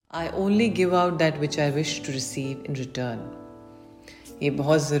I only give out that which I wish to receive in return. ये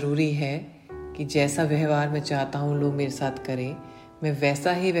बहुत ज़रूरी है कि जैसा व्यवहार मैं चाहता हूँ लोग मेरे साथ करें, मैं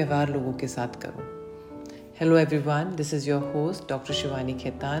वैसा ही व्यवहार लोगों के साथ करूँ. Hello everyone, this is your host Dr. Shivani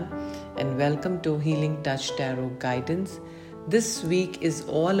Khaitan and welcome to Healing Touch Tarot Guidance. This week is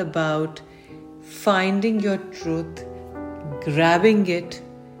all about finding your truth, grabbing it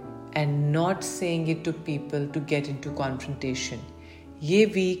and not saying it to people to get into confrontation. ये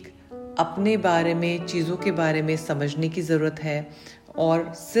week अपने बारे में, चीज़ों के बारे में समझने की ज़रूरत है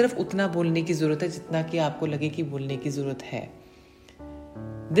और सिर्फ उतना बोलने की ज़रूरत है जितना कि आपको लगे कि बोलने की ज़रूरत है.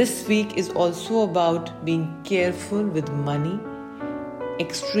 This week is also about being careful with money,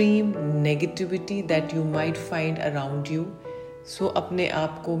 extreme negativity that you might find around you. So अपने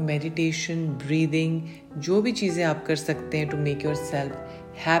आप को meditation, breathing, जो भी चीज़ें आप कर सकते हैं to make yourself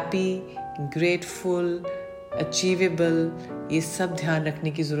happy, grateful, achievable, ये सब ध्यान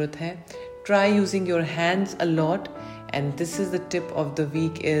रखने की ज़रूरत है. Try using your hands a lot and this is the tip of the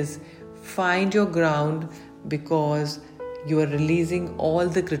week is find your ground because you are releasing all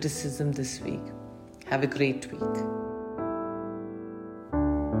the criticism this week. Have a great week.